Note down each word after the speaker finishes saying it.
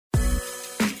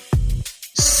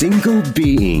Single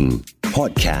Being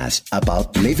Podcast about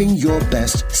living your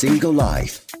best single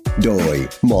life โดย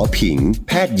หมอผิงแ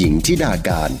พทย์หญิงธิดาก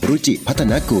ารรุจิพัฒ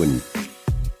นกุล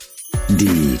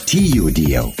ดีที่อยู่เ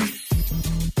ดียว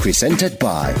Presented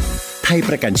by ไทยป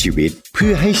ระกันชีวิตเพื่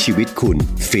อให้ชีวิตคุณ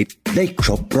ฟิตได้คร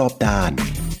บรอบด้าน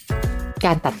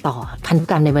การตัดต่อพันธุ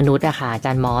กรรมในมนุษย์อะค่ะอาจ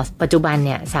ารย์มอสปัจจุบันเ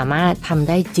นี่ยสามารถทำ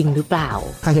ได้จริงหรือเปล่า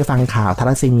ถ้าเคยฟังข่าวทา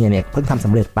ลัสซีเมียเนี่ยเพิ่งทำส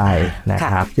ำเร็จไปนะ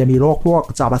ครับจะมีโรคพวก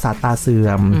จอประสาทตาเสื่อ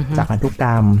มจากพันธุกร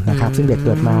รมนะครับซึ่งเด็กเ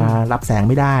กิดมารับแสง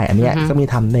ไม่ได้อันนี้ก็มี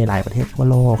ทำในหลายประเทศทั่ว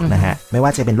โลกนะฮะไม่ว่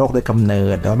าจะเป็นโรคโดยกำเนิ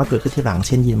ดหรือว่ามาเกิดขึ้นที่หลังเ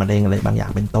ช่นยีนมะเร็งอะไรบางอย่า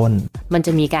งเป็นต้นมันจ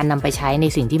ะมีการนำไปใช้ใน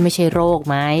สิ่งที่ไม่ใช่โรค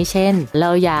ไหมเช่นเร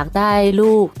าอยากได้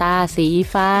ลูกตาสี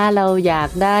ฟ้าเราอยาก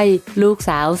ได้ลูกส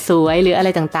าวสวยหรืออะไร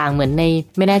ต่างๆเหมือนใน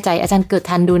ไม่แน่ใจอาจารย์เกิด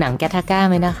ทันดูหนังแกทาก้า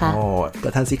ไหมนะคะโอ้เกิ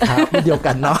ดทันสิครับเดียว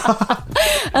กันเนาะ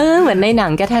เหมือนในหนั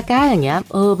งแกทาก้าอย่างเงี้ย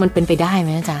มันเป็นไปได้ไหม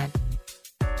อาจารย์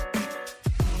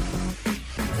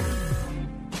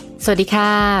สวัสดีค่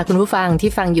ะคุณผู้ฟัง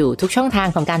ที่ฟังอยู่ทุกช่องทาง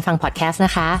ของการฟังพอดแคสต์น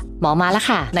ะคะหมอมาแล้ว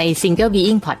ค่ะใน Single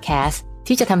Being Podcast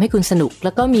ที่จะทำให้คุณสนุกแ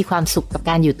ล้วก็มีความสุขกับ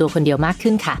การอยู่ตัวคนเดียวมาก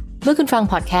ขึ้นค่ะเมื่อคุณฟัง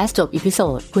พอดแคสต์จบอีพิโซ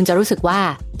ดคุณจะรู้สึกว่า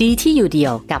ดีที่อยู่เดีย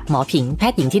วกับหมอผิงแพ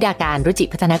ทย์หญิงธิดาการรุจิ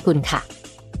พัฒนกุลค่ะ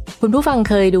คุณผู้ฟัง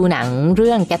เคยดูหนังเ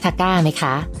รื่องแกทาก้าไหมค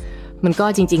ะมันก็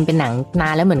จริงๆเป็นหนังนา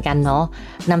นแล้วเหมือนกันเนาะ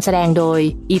นำแสดงโดย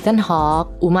อีธาน ฮอค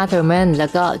อูมาเทอร์แมนแล้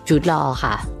วก็จูดลอว์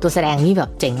ค่ะตัวแสดงนี่แบบ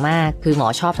เจ๋งมากคือหมอ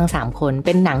ชอบทั้ง3คนเ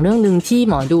ป็นหนังเรื่องนึงที่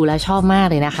หมอดูแล้วชอบมาก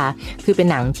เลยนะคะคือเป็น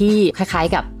หนังที่คล้าย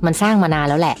ๆกับมันสร้างมานาน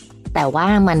แล้วแหละแต่ว่า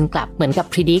มันกลับเหมือนกับ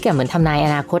predict เหมือนทำนายอ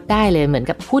นาคตได้เลยเหมือน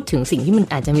กับพูดถึงสิ่งที่มัน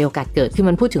อาจจะมีโอกาสเกิดคือ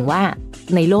มันพูดถึงว่า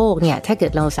ในโลกเนี่ยถ้าเกิ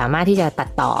ดเราสามารถที่จะตัด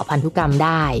ต่อพันธุกรรมไ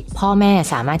ด้พ่อแม่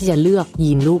สามารถที่จะเลือก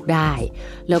ยีนลูกได้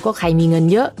แล้วก็ใครมีเงิน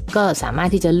เยอะก็สามารถ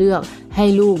ที่จะเลือกให้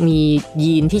ลูกมี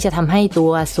ยีนที่จะทำให้ตั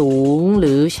วสูงห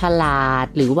รือฉลาด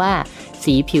หรือว่า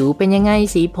สีผิวเป็นยังไง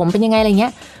สีผมเป็นยังไงอะไรเงี้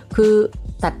ยคือ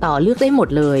ตัดต่อเลือกได้หมด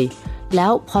เลยแล้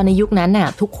วพอในยุคนั้นน่ะ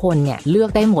ทุกคนเนี่ยเลือก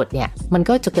ได้หมดเนี่ยมัน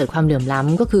ก็จะเกิดความเหลื่อมล้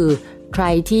ำก็คือใคร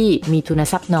ที่มีทุน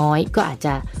ทรัพย์น้อยก็อาจจ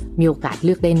ะมีโอกาสเ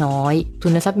ลือกได้น้อยทุ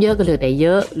นทรัพย์เยอะก็เลือกได้เย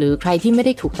อะหรือใครที่ไม่ไ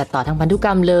ด้ถูกตัดต่อทางพันธุกร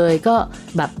รมเลยก็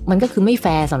แบบมันก็คือไม่แฟ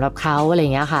ร์สำหรับเขาอะไรอย่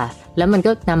างเงี้ยค่ะแล้วมัน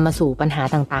ก็นำมาสู่ปัญหา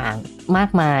ต่างๆมาก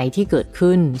มายที่เกิด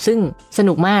ขึ้นซึ่งส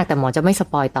นุกมากแต่หมอจะไม่ส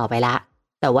ปอยต่อไปละ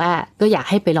แต่ว่าก็อยาก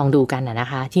ให้ไปลองดูกันนะ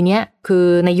คะทีเนี้ยคือ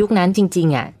ในยุคนั้นจริง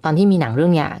ๆตอนที่มีหนังเรื่อ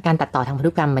งเนี้ยการตัดต่อทางพัน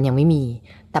ธุกรรมมันยังไม่มี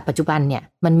แต่ปัจจุบันเนี่ย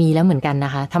มันมีแล้วเหมือนกันน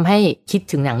ะคะทำให้คิด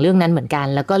ถึงหนังเรื่องนั้นเหมือนกัน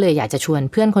แล้วก็เลยอยากจะชวน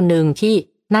เพื่อนคนนึงที่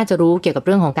น่าจะรู้เกี่ยวกับเ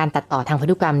รื่องของการตัดต่อทางพัน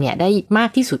ธุกรรมเนี่ยได้มาก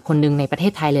ที่สุดคนนึงในประเท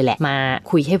ศไทยเลยแหละมา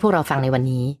คุยให้พวกเราฟังในวัน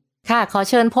นี้ค่ะขอ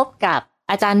เชิญพบกับ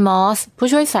อาจารย์มอสผู้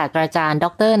ช่วยศาสตราจารย์ด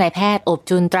ร.นายแพทย์อบ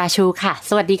จุลตราชูค่ะ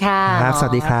สวัสดีค่ะครับสวั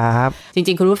สดีครับจ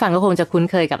ริงๆคุณผู้ฟังก็คงจะคุ้น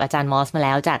เคยกับอาจารย์มอสมาแ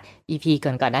ล้วจาก EP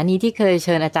ก่อนหน้านี้ที่เคยเ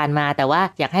ชิญอาจารย์มาแต่ว่า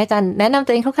อยากให้อาจารย์แนะนำตั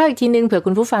วเองคร่าวๆอีกทีนึงเผื่อ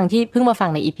คุณผู้ฟังที่เพิ่งมาฟัง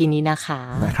ใน EP นี้นะคะ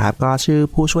นะครับก็ชื่อ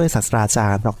ผู้ช่วยศาสตราจา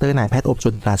รย์ดร.นายแพทย์อบจุ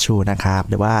ลตราชูนะครับ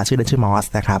หรือว่าชื่อเล่นชื่อมอส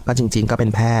นะครับก็จริงๆก็เป็น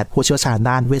แพทย์ผู้เชี่ยวชาญ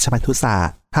ด้านเวชพันธุศาสต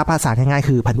ร์ถ้าภาษาง่ายๆ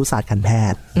คือพันธุศาสตร์การแพ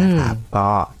ทย์นะครับก็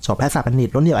จบแพทยศาสตร์บัณฑิต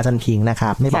รุ่นเดียวอาจารย์พิงนะค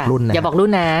รับไม่บอกรุ่นนะอย่าบอกรุ่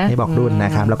นนะไม่บอกรุ่นน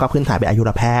ะครับแล้วก็พื้นฐานเป็นอายุ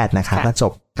รแพทย์นะครับแล้วจ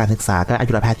บการศึกษาก็อา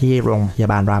ยุรแพทย์ที่โรงพย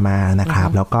าบาลรามานะครับ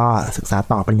แล้วก็ศึกษา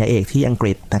ต่อปริญญาเอกที่อังก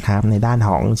ฤษนะครับในด้านข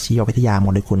องชีววิทยาโม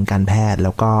เลกุลการแพทย์แ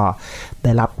ล้วก็ไ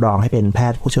ด้รับรองให้เป็นแพ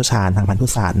ทย์ผู้เชี่ยวชาญทางพันธุ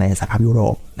ศาสตร์ในสหภาพยุโร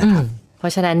ปนะครับเพร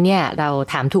าะฉะนั้นเนี่ยเรา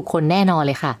ถามถูกคนแน่นอนเ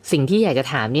ลยค่ะสิ่งที่อยากจะ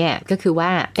ถามเนี่ยก็คือว่า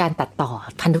การตัดต่อ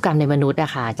พันธุกรรมในมนุษย์อ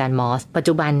ะค่ะอาจารย์มอสปัจ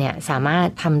จุบันเนี่ยสามารถ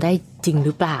ทำได้จริงห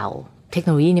รือเปล่าเทคโน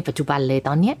โลยีในปัจจุบันเลยต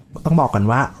อนนี้ต้องบอกกัน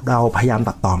ว่าเราพยายาม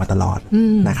ตัดต่อมาตลอด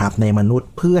นะครับในมนุษย์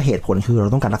เพื่อเหตุผลคือเรา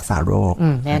ต้องการรักษาโรค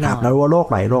นะครับแล้วว่าโรค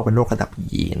หลายโรคเป็นโรคระดับ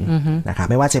ยีนนะครับ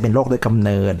ไม่ว่าจะเป็นโรคโดยกำเ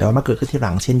นิดหรือว่ามาเกิดขึ้นที่ห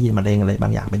ลังเช่นยีนมะเร็งอะไรบา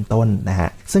งอย่างเป็นต้นนะฮะ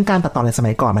ซึ่งการตัดต่อในส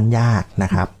มัยก่อนมันยากน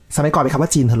ะครับสมัยก่อนเป็นคำว่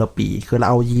าจีนเทอราปีคือเรา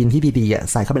เอายีนที่ดี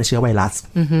ๆใส่เข้าไปในเชื้อไวรัส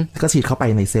ก็ฉีดเข้าไป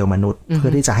ในเซลล์มนุษย์เพื่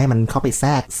อที่จะให้มันเข้าไปแท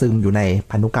รกซึมอยู่ใน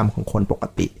พันธุกรรมของคนปก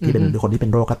ติที่เป็นคนที่เป็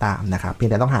นโรคก็ตามนะครับเพียง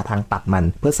แต่ต้องหาทางตัดมัน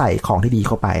เพื่อใส่ของที่ดีเ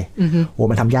ข้าไปโอ้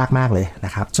มันทำยากมากเลยน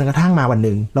ะครับจนกระทั่งมาวันห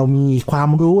นึ่งเรามีความ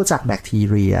รู้จากแบคที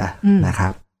เรียนะครั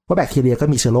บว่าแบคทีเรียก็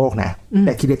มีเชื้อโรคนะแบ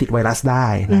คทีเรียติดไวรัสได้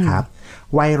นะครับ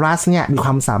ไวรัสเนี่ยมีคว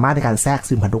ามสามารถในการแทรก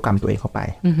ซึมพันธุกรรมตัวเองเข้าไป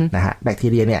นะฮะแบคที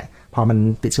เรียเนี่ยพอมัน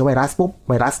ติดเชื้อไวรัสปุ๊บ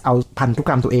ไวรัสเอาพันธุก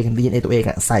รรมตัวเอง DNA ตัวเอง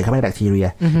ใส่เข้าไปในแบคทีเรีย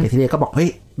แบคทีเรียก็บอกเฮ้ย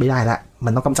ไม่ได้ละมั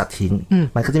นต้องกำจัดทิ้ง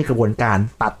มันก็จะมีกระบวนการ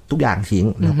ตัดทุกอย่างทิ้ง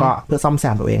แล้วก็เพื่อซ่อมแซ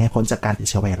มตัวเองให้พ้นจากการติด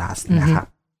เชื้อไวรัสนะครับ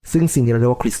ซึ่งสิ่งที่เราเรีย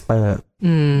กว่า CRISPR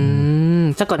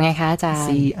จะกดไงคะอาจารย์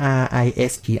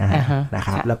CRISPR นะค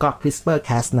รับแล้วก็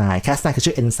CRISPR-Cas9 Cas9 คือ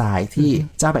ชื่อเอนไซม์ที่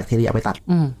เจ้าแบคทีเรียเอาไปตัด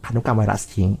พันธุกรรมไวรัส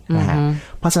ทิ้งนะฮะ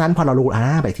เพราะฉะนั้นพอเรารู้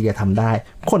แบคทีเรียทำได้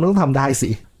คนต้องทำได้สิ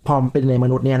พอเป็นในม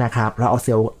นุษย์เนี่ยนะครับเราเอาเซ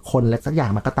ลล์คนเล็กสักอย่า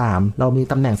งมาก็ตามเรามี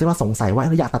ตำแหน่งซึ่งเราสงสัยว่าเ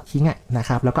ราอยากตัดทิ้งนะค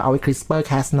รับแล้วก็เอาไอ้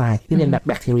CRISPR-Cas9 ที่เรียนแบบแ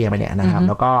บคทีเรียมาเนี่ยนะครับ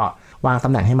แล้วก็วางต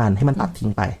ำแหน่งให้มันตัดทิ้ง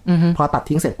ไปพอตัด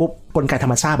ทิ้งเสร็จปุ๊บกลไกธร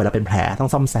รมชาติเหมือนเราเป็นแผลต้อง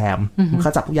ซ่อมแซมเข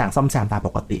าจับทุกอย่างซ่อมแซมตามป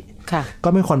กติก็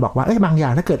มีคนบอกว่าบางอย่า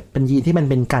งถ้าเกิดเป็นยีนที่มัน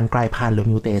เป็นการกลายพันธุ์หรือ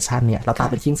มิวเทชันเนี่ยเราตัด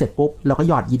ไปทิ้งเสร็จปุ๊บเราก็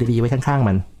หยอดยีนดีไว้ข้างๆ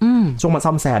มันช่วงมันซ่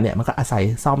อมแซมเนี่ยมันก็อาศัย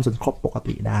ซ่อมจนครบปก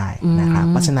ติได้นะครับ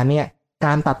เพราะฉะนั้นเนี่ย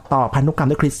การตัดต่อพันธุกรรม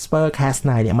ด้วย CRISPR-Cas9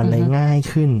 เนี่ยมันเลยง่าย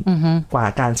ขึ้นกว่า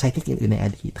การใช้เทคนิคอื่นในอ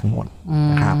ดีตทั้งหมด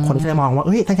นะครับคนก็จะมองว่า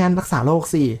ถ้าการรักษาโรค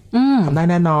สิทำได้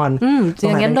แน่นอนอ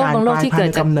ย่างนั้นโรคที่เกิด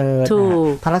จากกำเนิด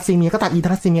ทาลัสซีเมียก็ตัดท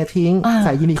าลัสซีเมียทิ้งใ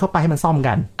ส่ยีนนี้เข้าไปให้มันซ่อม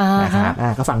กันนะครับ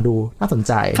ก็ฟังดูน่าสนใ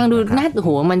จฟังดูน่า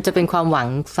หัวมันจะเป็นความหวัง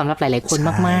สำหรับหลายๆคน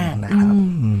มากๆนะครับ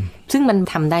ซึ่งมัน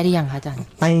ทำได้หรือยังคะอาจารย์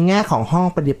ในแง่ของห้อง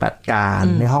ปฏิบัติการ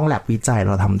ในห้องแลบวิจัยเ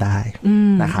ราทำได้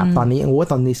นะครับตอนนี้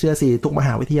ตอนนี้เชื่อสิทุกมห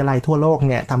าวิทยาลัยทั่วโลก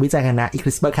เนี่ยทำวิจัยกันนะ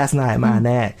CRISPR-Cas9 มาแ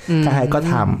น่ใครก็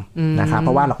ทำนะครับเพ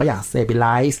ราะว่าเราก็อยาก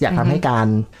stabilize อยากทำให้การ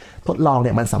ทดลองเ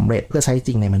นี่ยมันสำเร็จเพื่อใช้จ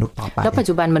ริงในมนุษย์ต่อไปแล้วปัจ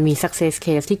จุบันมันมี success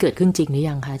case ที่เกิดขึ้นจริงหรือ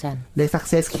ยังคะอาจารย์ได้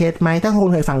success case ไหมถ้าค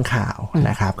นเคยฟังข่าว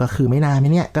นะครับก็คือไม่นานไหม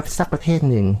เนี่ยก็สักประเทศ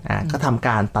หนึ่งก็ทำก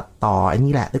ารตัดต่ออัน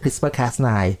นี้แหละด้วย CRISPR-Cas9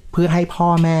 เพื่อให้พ่อ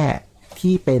แม่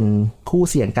ที่เป็นคู่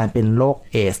เสี่ยงการเป็นโรค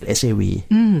เอดส์ HIV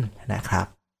นะครับ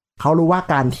เขารู้ว่า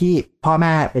การที่พ่อแ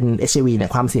ม่เป็น HIV เนี่ย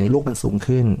ความเสี่ยงในลูกมันสูง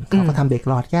ขึ้นเขาก็ทำเด็ก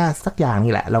หลอดแก้สักอย่าง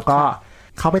นี่แหละแล้วก็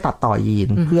เขาไปตัดต่อยีน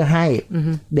เพื่อให้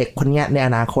เด็กคนนี้ในอ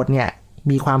นาคตเนี่ย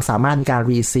มีความสามารถในการ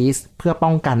รีซีสเพื่อป้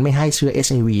องกันไม่ให้เชื้อ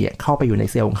HIV เข้าไปอยู่ใน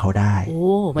เซลล์ของเขาได้โอ้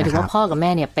หมายถึงว่าพ่อกับแ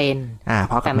ม่เนี่ยเป็น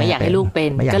แต่ไม่อยากให้ลูกเป็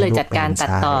นก็เลยจัดการตัด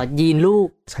ต่อยีนลูก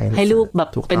ให้ลูกแบบ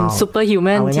เป็นซูเปอร์ฮิวแม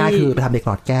นที่ง่ายๆคือไปทำเด็กห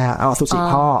ลอดแก้วเอาสุจิ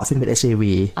พ่อซึ่งเป็น HIV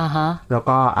แล้ว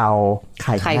ก็เอาไ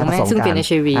ข่ของแม่ซึ่งเป็น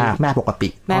HIV แม่ปกติ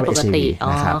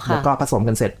นะครับแล้วก็ผสม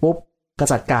กันเสร็จปุ๊บก็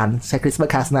จัดการใช้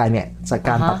CRISPR-Cas9 เนี่ยจัดก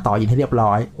ารตัดต่อยีนให้เรียบ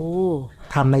ร้อย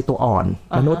ทำในตัวอ่อน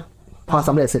มนุษย์พอส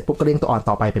ำเร็จเสร็จปุ๊บก็เลี้ยงตัวอ่อน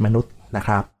ต่อไปเป็นมนุษย์นะค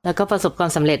รับแล้วก็ประสบควา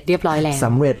มสำเร็จเรียบร้อยแล้วส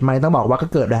ำเร็จไหมต้องบอกว่าก็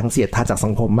เกิดแรงเสียดทานจากสั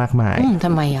งคมมากมายท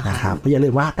ำไมนะครับอย่าลื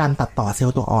มว่าการตัดต่อเซล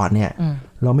ล์ตัวอ่อนเนี่ย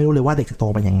เราไม่รู้เลยว่าเด็กจะโต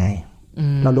เป็นยังไง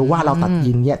เรารู้ว่าเราตัด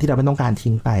ยีนเนี่ยที่เราไม่ต้องการ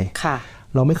ทิ้งไป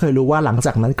เราไม่เคยรู้ว่าหลังจ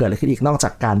ากนั้นเกิดอะไรขึ้นอีกนอกจา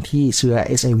กการที่เชื้อ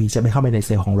HIV จะไม่เข้าไปในเซ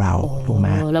ลล์ของเราถูกไหม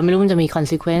เราไม่รู้มันจะมี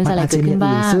consequence อะไรเกิดขึ้นบ้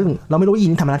างซึ่งเราไม่รู้ยี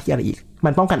นทำหน้าที่อะไรอีกมั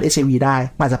นป้องกัน HIV ได้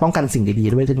มันจะป้องกันสิ่งดี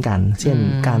ๆด้วยเช่นกันเช่น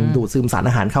การดูดซึมสาร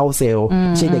อาหารเข้าเซลล์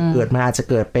เช่นเด็กเกิดมาจะ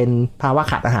เกิดเป็นภาวะ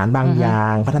ขาดอาหารบางอย่า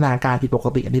งพัฒนาการผิดปก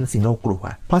ติอันนี้เป็นสิ่งเรากลัว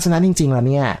เพราะฉะนั้นจริงๆแล้ว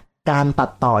เนี่ยการตัด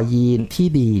ต่อยีนที่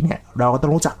ดีเนี่ยเราก็ต้อ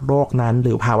งรู้จักโรคนั้นห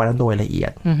รือภาวะนั้นโดยละเอีย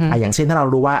ดอย่างเช่นถ้าเรา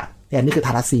รู้ว่านี่คือท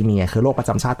าลัสซีเมียคือโรคประจ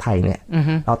ำชาติไทยเนี่ย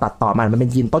เราตัดต่อมันเป็น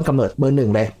ยีนต้นกำเนิดเบอร์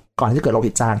 1เลยก่อนที่จะเกิดโรค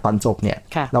ติดจางตอนจบเนี่ย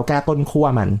เราแก้ต้นขั้ว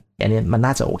มันอันนี้มันน่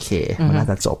าจะโอเคมันน่า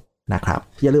จะจบนะครับ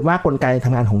อย่าลืมว่ากลไกท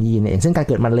ำงานของยีนเนี่ยอย่างเช่นการ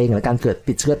เกิดมะเร็งหรือการเกิด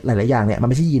ติดเชื้อหลายๆอย่างเนี่ยมัน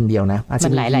ไม่ใช่ยีนเดียวนะอาจจะ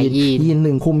มียีน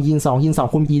1คุมยีน2ยีน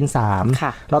2คุมยีน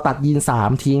3เราตัดยีน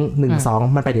3ทิ้ง1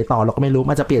 2มันไปไหนต่อเราก็ไม่รู้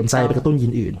มันจะเปลี่ยนใจไปกระตุ้นยี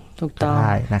นอื่นไ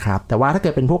ด้นะครับแต่ว่าถ้าเ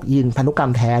กิดเป็นพวกยีนพันธุกรร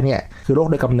มแท้เนี่ยคือโรค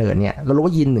โดยกำเนิดเนี่ยเรารู้ว่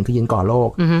ายีน1คือยีนก่อโรค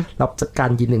เราจัดการ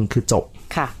ยีน1คือจบ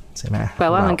ใช่ไหมแปล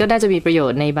ว่ามันก็ได้จะมีประโย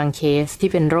ชน์ในบางเคสที่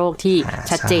เป็นโรคที่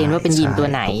ชัดเจนว่าเป็นยีนตัว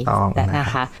ไหนนะ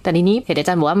คะแต่ทีนี้เห็นอาจ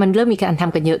ารย์บอกว่ามันเริ่มมีการท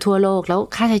ำกันเยอะทั่วโลกแล้ว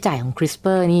ค่าใช้จ่ายของ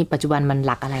CRISPR นี่ปัจจุบันมันห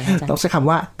ลักอะไรอาจารย์ต้องใช้คำ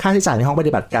ว่าค่าใช้จ่ายในห้องป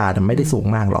ฏิบัติการไม่ได้สูง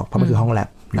มากหรอกเพราะมันคือห้องแลบ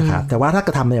นะครับแต่ว่าถ้าเ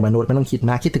กิดทำในมนุษย์ไม่ต้องคิด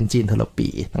มากคิดถึงจีนเทอราปี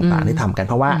ต่างๆที่ทำกัน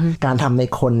เพราะว่าการทำใน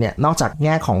คนเนี่ยนอกจากแ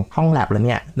ง่ของห้องแลบแล้วเ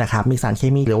นี่ยนะครับมีสารเค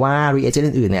มีหรือว่า reagent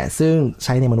อื่นๆเนี่ยซึ่งใ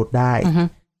ช้ในมนุษย์ได้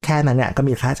แค่นั้นเนี่ยก็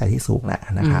มีค่าใช้จ่ายที่สูงแล้ว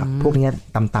นะครับพวกนี้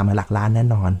ต่ำๆมาหลักล้านแน่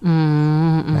นอน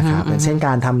นะครับอย่างเช่นก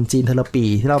ารทำจีนเทอราปี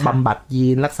ที่เราบำบัดยี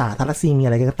นรักษาทาลัสซีเมียอ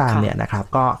ะไรก็ตามเนี่ยนะครับ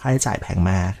ก็ค่าใช้จ่ายแพง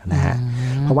มากนะฮะ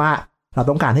เพราะว่าเรา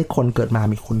ต้องการให้คนเกิดมา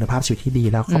มีคุณภาพชีวิตที่ดี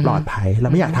แล้วก็ปลอดภัยเรา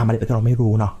ไม่อยากทำอะไรที่เราไม่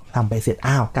รู้เนาะทำไปเสร็จ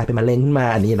กลายเป็นมะเร็งขึ้นมา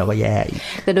อันนี้เราก็แย่อีก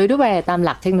แต่โดยทั่วไปตามห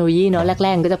ลักเทคโนโลยีเนาะแร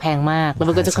กๆก็จะแพงมากแล้ว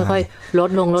มันก็จะค่อยๆลด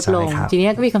ลงทีนี้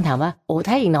ก็มีคำถามว่า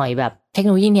ถ้าอีกหน่อยแบบเทคโน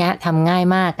โลยีเนี้ยทำง่าย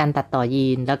มากการตัดต่อยี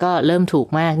นแล้วก็เริ่มถูก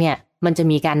มากเนี่ยมันจะ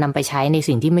มีการนำไปใช้ใน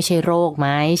สิ่งที่ไม่ใช่โรคไหม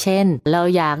เช่นเรา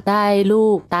อยากได้ลู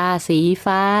กตาสี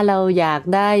ฟ้าเราอยาก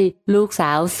ได้ลูกส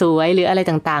าวสวยหรืออะไร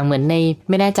ต่างๆเหมือนใน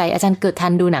ไม่แน่ใจอาจารย์เกิดทั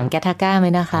นดูหนังแกทาก้าไหม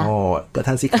นะคะเกิด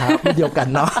ทันสิครับเดียวกัน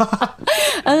เนาะ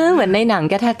เหมือนในหนัง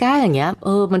แกทาก้าอย่างเงี้ย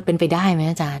มันเป็นไปได้ไหม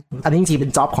อาจารย์อันนี้จริงๆเป็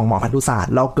นจ็อบของหมอพันธุศาสต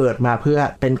ร์เราเกิดมาเพื่อ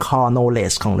เป็น core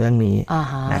knowledge ของเรื่องนี้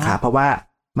นะครับเพราะว่า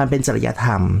มันเป็นจริยธ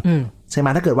รรม ใช่ไ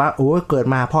หมถ้าเกิดว่าโอ้เกิ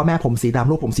ดมาพ่อแม่ผมสีด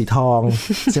ำลูกผมสีทอง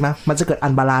ใช่ไหมมันจะเกิ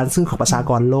ดอันบาลานซ์ซึ่งของประชาก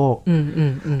รโลก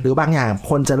หรือบางอย่าง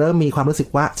คนจะเริ่มมีความรู้สึ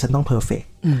กว่าฉันต้องเพอร์เฟ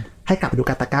กต์ให้กลับไปดู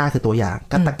กาตาก้าคือตัวอย่าง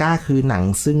กาตาก้าคือ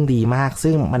หนังซึ่งดีมา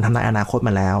กซึ่งมันทำนายอนาคต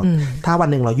มาแล้วถ้าวัน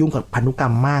หนึ่งเรายุ่งกับพันธุกร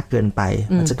รมมากเกินไ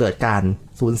ปมันจะเกิดกา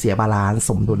รสูญเสียบาลา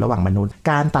นซ์สมดุลระหว่างมนุ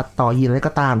ษย์การตัดต่อยีนอะไ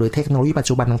รก็ตามหรือเทคโนโลยีปัจ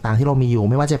จุบันต่างๆที่เรามีอยู่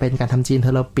ไม่ว่าจะเป็นการทำจีนเท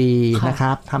อราปีนะค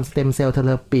รับทำสเต็มเซลล์เทอ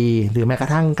ราปีหรือแม้กระ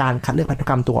ทั่งการคัดเลือกพันธุ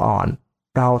กรรมตัวอ่อ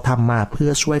นเราทำมาเพื่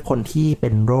อช่วยคนที่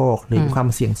เป็นโรคหรือมีควา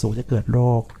มเสี่ยงสูงจะเกิด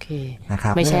โรคนะค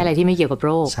รับไม่ใช่อะไรที่ไม่เกี่ยวกับ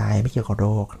โรคใช่ไม่เกี่ยวกับโร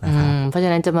คนะครับเพราะฉะ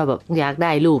นั้นจะมาแบบอยากไ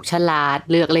ด้ลูกฉลา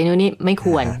ดเลือกอะไรนู่นนี่ไม่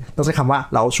ควรต้องใช้คำว่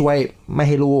าเราช่วย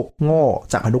ไม่ให้ลูกโง่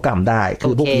จากพันธุกรรม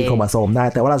ได้คือพวกยีนโครโมโซม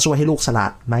ได้แต่ว่าเราช่วยให้ลูกฉล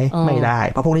าดไหมไม่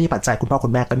ได้เพราะพวกนี้ปัจจัยคุณพ่อคุ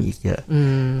ณแม่ก็มีอีกเยอ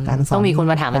ะต้องมีค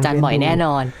นมาถามอาจารย์บ่อยแน่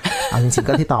นอนเอาจริง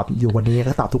ๆก็ที่ตอบอยู่วัน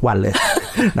นี้ก็ตอบทุกวันเล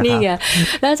ยนี่ไง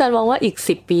แล้วอาจารย์มองว่าอีก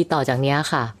10ปีต่อจาก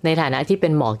นี้ค่ะในฐานะที่เป็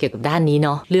นหมอเกี่ยวกับด้านนี้เน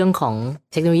าะเรื่องขอ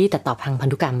งเทคโนโลยีตัดต่อทางพัน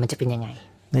ธุกรรมมันจะเป็นยังไง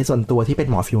ในส่วนตัวที่เป็น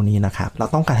หมอฟิวนี้นะครับเรา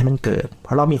ต้องการให้มันเกิดเ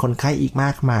พราะเรามีคนไข้อีกม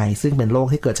ากมายซึ่งเป็นโ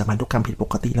รคที่เกิดจากพันธุกรรมผิด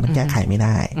ปกติแล้วมันแก้ไขไม่ไ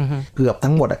ด้เกือ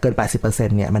บทั้งหมดเกิน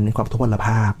 80% เนี่ยมันมีความทุพพลภ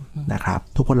าพนะครับ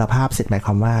ทุพพลภาพเสร็จหมายค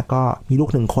วามว่าก็มีลูก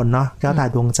1คนเนาะแก้วตา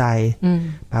ดวงใ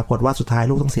จปรากฏว่าสุดท้าย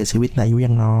ลูกต้องเสียชีวิตในอายุ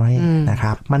ยังน้อยนะค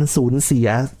รับมันสูญเสี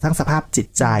ยทั้งสภา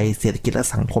พจิตใจเศรษฐกิจแล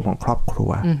ะสังคมของครอบครั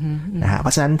วนะฮะเ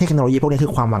พราะฉะนั้นเทคโนโลยีพวกนี้คือ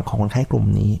ความหวังของคนไข้กลุ่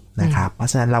มนี้นะครับเพรา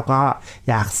ะฉะนั้นเราก็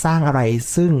อยากสร้างอะไ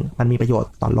รซึ่งมันมีประโยช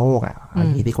น์ต่อโลก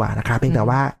อย่างนี้ดีกว่านะครับเพียงแต่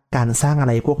ว่าการสร้างอะไ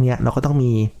รพวกนี้เราก็ต้อง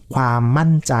มีความ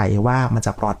มั่นใจว่ามัน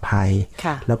จะปลอดภั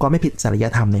ยแล้วก็ไม่ผิดจริ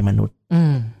ยธรรมในมนุ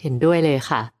ษย์เห็นด้วยเลย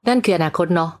ค่ะนั่นคืออนาค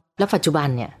ตเนาะแล้วปัจจุบั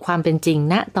นเนี่ยความเป็นจริง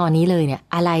ณตอนนี้เลยเนี่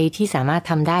ยอะไรที่สามารถ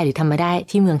ทำได้หรือทำไม่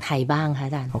ได้ที่เมืองไทยบ้างคะอา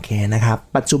จารย์โอเคนะครั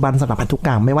บปัจจุบันสำหรับพันธุ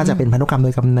กรรมไม่ว่าจะเป็นพันธุกรรมโ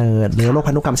ดยกำเนิดหรือโร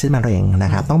คพันธุกรรมเช่นมะเร็ง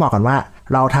นะครับต้องบอกก่อนว่า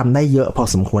เราทำได้เยอะพอ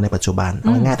สมควรในปัจจุบันเ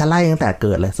อาง่ายๆถ้าไล่ตั้งแต่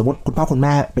เกิดเลยสมมติคุณพ่อคุณแ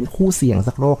ม่เป็นคู่เสี่ย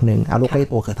งสักโรคหนึ่งเอาโรคใกล้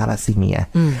ตัวคือทาลัสซีเมี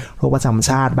ยโรคประจ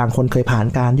ำชาติบางคนเค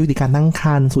ยผ่านการยุติการตั้งค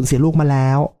รรภ์สูญเสียลูกมา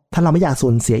แล้วถ้าเราไม่อยา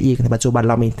กสูญเสียอีกในปัจจุบั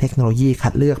นเรามีเทคโนโ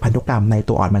ลยีคัดเลือกพันธุกรรมใน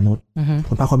ตัวอ่อนมนุ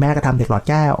ษย์คุณพ่อคุณแม่ก็ทำเด็กหลอ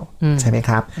ดแก้วใช่ไห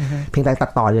มครับเพียง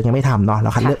แต่ตัดต่อยังไม่ทำเนาะเ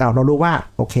ราคัดเลือกเรารู้ว่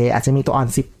าโอเคอาจจะมีตัวอ่อน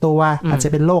10ตัวอาจ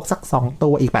จะเป็นโรคสัก2ตั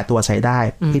วอีก8ตัวใช้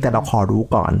ได้ที่แต่เราขอ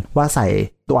รู้ก่อนว่า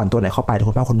ใส่ตัวอ่อนตัวไหนเข้าไป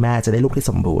คุณพ่อคุณแม่จะได้ลูก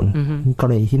ที่สมบูรณ์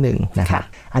กรณีที่1นะครับ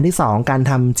อันที่2กา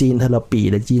รทำจีนเทอร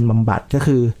าปีหรือจีนบำบั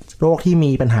ดก็คือโรคที่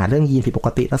มีปัญหาเรื่องยีนผิดป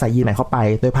กติแล้วใส่ยีนใหม่เข้าไ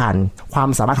ปโดยผ่านคว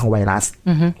ามสามารถของไวรัส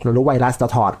เรารู้ไวรัสจ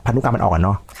ะถอดพันธุกรรมมันออกเ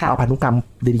นาะเอาพันธุกรร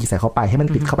มดีๆใส่เข้าไปให้มั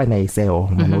นติดเข้าไปในเซ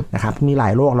ลล์มนุษย์นะครับมีห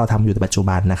ลายโรคเราทำอยู่ในปัจจุ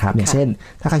บันนะครับอย่างเช่น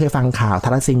ถ้าใครเคยฟังข่าว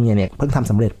ทาลัสซีเมียเนี่ยเพิ่งท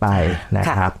ำสำเร็จไปน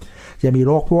ะครับจะมีโ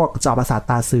รคพวกจอประสา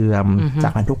ทตาเสื่อมจ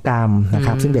ากพันธุกรรมนะค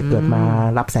รับซึ่งเด็กเกิดม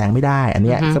ารับแสงไม่ได้อัน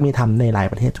นี้ก็มีทำในหลา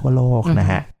ยประเทศทั่วโลกนะ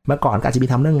ฮะเมื่อก่อนก็อาจจะมี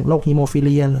ทำเรื่องโรคฮีโมฟิเ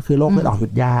ลียคือโรคเลือดออกหยุ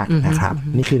ดยากนะครับ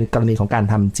นี่คือกรณีของการ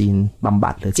ทำจีนบ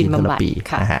ำบัดหรือจีนเทอราปี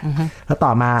นะฮะแล้วต่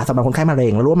อมาสำหรับคนไข้มะ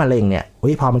เร็งเรารู้ว่ามะเร็งเนี่ย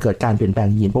พอมันเกิดการเปลี่ยนแปล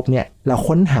งยีนพวกเนี้ยเร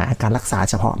าค้นหาการรักษา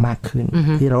เฉพาะมากขึ้น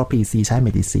ที่เราว่า precision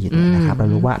medicine นะครับเร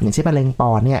ารู้ว่าอย่างเช่นมะเร็ง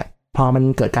ปอดเนี่ยพอมั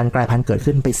นเกิดการกลายพันธุ์เกิด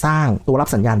ขึ้นไปสร้างตัวรั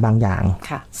บสัญญาณบางอย่า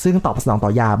งซึ่งตอบสนองต่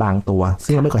อยาบางตัวซึ่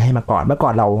งเราไม่เคยให้มาก่อนเมื่อก่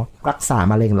อนเรารักษา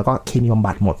มะเร็งแล้วก็เคมีบำ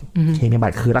บัดหมดเคมีบำบั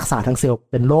ดคือรักษาทั้งเซลล์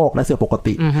เป็นโรคและเซลล์ป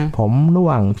กติผ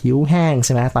มร่วงผิวแห้ง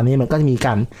ใช่ไหมตอนนี้มันก็จ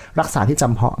ะมีการรักษาที่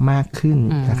จำเพาะมากขึ้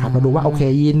นนะครับเราดูว่าโอเ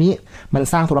คยีนนี้มัน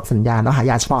สร้างตัวรับสัญญาณแล้วหาย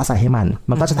าเฉพาะใส่ให้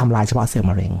มันก็จะทำลายเฉพาะเซลล์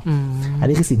มะเร็งอั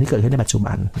นนี้คือสิ่งที่เกิดขึ้นในปั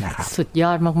จจุบันนะครับสุดย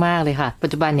อดมากๆเลยค่ะปั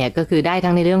จจุบันเนี่ยก็คือ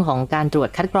ได้ทั้งในเรื่องของการตรว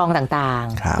จคัดกรองต่าง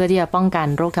ๆเพื่อที่จะป้อ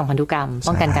งกันโรคทางพันธุกรร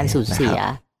มป้องกันการสูญ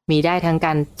เสียมีได้ทั้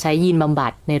งการใช้ยีนบำบั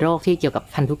ดในโรคที่เกี่ย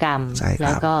วกับพันธุกรรมแ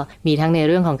ล้วก็มีทั้งในเ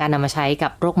รื่องของการนำมาใช้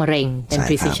กับโรคมะเร็งเป็น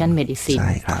precision medicine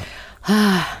ใช่ครั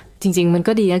บจริงๆมั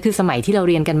นก็ดีนะคือสมัยที่เรา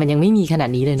เรียนกันมันยังไม่มีขนา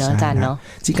ดนี้เลยเนาะอาจารย์เนาะ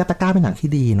จิกาตาก้าเป็นหนังที่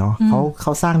ดีเนาะเข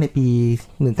าสร้างในปี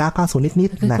1990นิ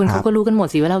ดๆนะครับคนเขาก็รู้กันหมด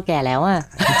สิว่าเราแก่แล้วอ่ะ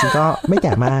จริงๆก็ไม่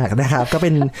แก่มากนะครับก็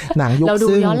เป็นหนังยุ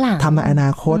คซึ่งทำในอ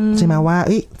นาคตใช่ไหมว่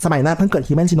าสมัยนั้นเพิ่งเกิด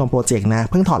Human Genome Project นะ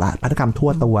เพิ่งถอดรหัสพันธุกรรมทั่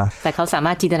วตัวแต่เขาสา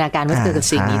มารถจินตนาการว่าเกิดกั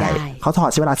บสิ่งนี้ได้เขาถอ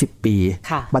ดใช้เวลา10 ปี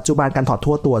ปัจจุบันการถอด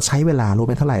ทั่วตัวใช้เวลารู้เ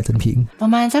ป็นเท่าไหร่คุณพิงประ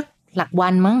มาณสักหลัก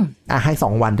วันมั้งให้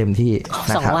2 วันเต็มที่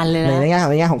2 วันเลยนะ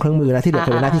ในแง่ของเครื่องมือนะที่เหลือ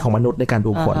เป็นหน้าที่ของมนุษย์ในกา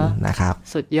รดูผลนะครั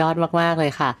บสุดยอดมากๆเ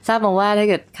ลยค่ะทราบมาว่าถ้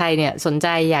าเกิดใครเนี่ยสนใ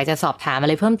จอยากจะสอบถามอะไ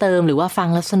รเพิ่มเติมหรือว่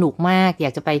าฟังแล้วสนุกมากอ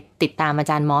ยากจะไปติดตามอ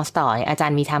าจารย์มอสต่ออา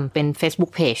จารย์มีทำเป็น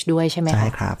Facebook Page ด้วยใช่ไหม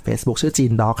ใช่ครับ Facebook ชื่อจี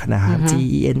นด็อกนะครับ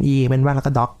GENE เป็นว่าแล้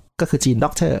วก็ด็อกก็คือจีนด็อ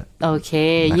กเตอร์โอ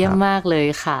เคเยี่ยมมากเ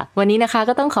ลยค่ะวันนี้นะค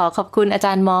ะก็ต้องขอบคุณอาจ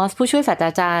ารย์มอสผู้ช่วยศาสต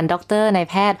ราจารย์ดร.นา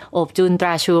ยแพทย์โอบจุน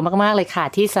ตราชูมากๆเลยค่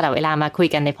ะที่สละเวลามาคุย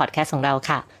กันในพอดแคสต์ของเร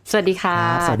าค่ะสวัสดีค่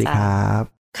ะสวัสดีครั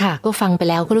บค่ะก็ฟังไ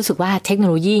ปแล้วก็รู้สึกว่าเทคโ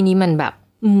นโลยีนี้มันแบบ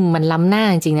มันล้ำ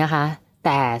หน้าจริงๆนะคะแ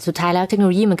ต่สุดท้ายแล้วเทคโน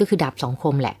โลยีมันก็คือดาบสอง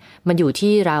คมแหละมันอ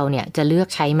ยู่ที่เราเนี่ยจะเลือ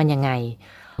กใช้มันยังไง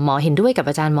หมอเห็นด้วยกับ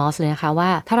อาจารย์มอสเลยนะคะว่า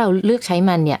ถ้าเราเลือกใช้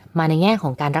มันเนี่ยมาในแง่ขอ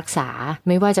งการรักษาไ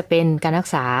ม่ว่าจะเป็นการรัก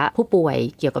ษาผู้ป่วย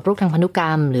เกี่ยวกับโรคทางพันธุกร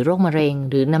รมหรือโรคมะเร็ง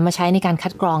หรือนำมาใช้ในการคั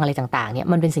ดกรองอะไรต่างๆเนี่ย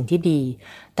มันเป็นสิ่งที่ดี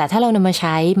แต่ถ้าเรานำมาใ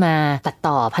ช้มาตัด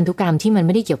ต่อพันธุกรรมที่มันไ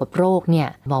ม่ได้เกี่ยวกับโรคเนี่ย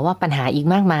หมอว่าปัญหาอีก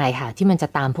มากมายค่ะที่มันจะ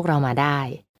ตามพวกเรามาได้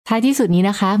ท้ายที่สุดนี้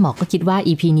นะคะหมอก็คิดว่า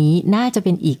EP นี้น่าจะเ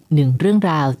ป็นอีกหนึ่งเรื่อง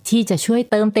ราวที่จะช่วย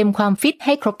เติมเต็มความฟิตใ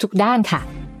ห้ครบทุกด้านค่ะ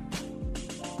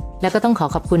แล้วก็ต้องข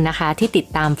อบคุณนะคะที่ติด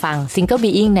ตามฟัง Single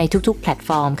Being ในทุกๆแพลตฟ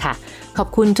อร์มค่ะขอบ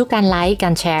คุณทุกการไลค์กา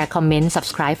รแชร์คอมเมนต์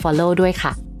Subscribe Follow ด้วยค่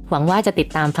ะหวังว่าจะติด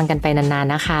ตามฟังกันไปนาน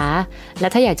ๆนะคะและ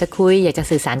ถ้าอยากจะคุยอยากจะ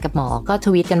สื่อสารกับหมอก็ท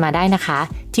วีตกันมาได้นะคะ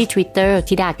ที่ Twitter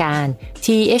ธิดาการ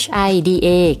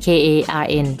THIDAKARN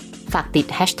ฝากติด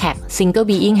Hashtag Single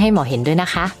Being ให้หมอเห็นด้วยนะ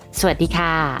คะสวัสดีค่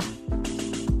ะ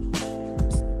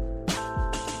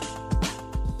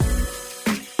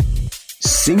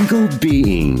Single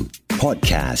Being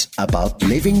Podcast about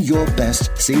living your best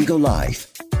single life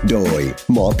โดย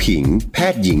หมอผิงแพ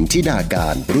ทย์หญิงธิดากา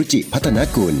รรุจิพัฒน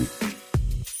กุล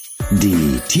ดี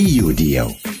ที่อยู่เดียว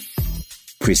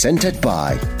Presented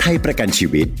by ไทยประกันชี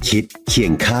วิตคิดเคีย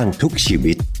งข้างทุกชี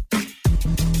วิต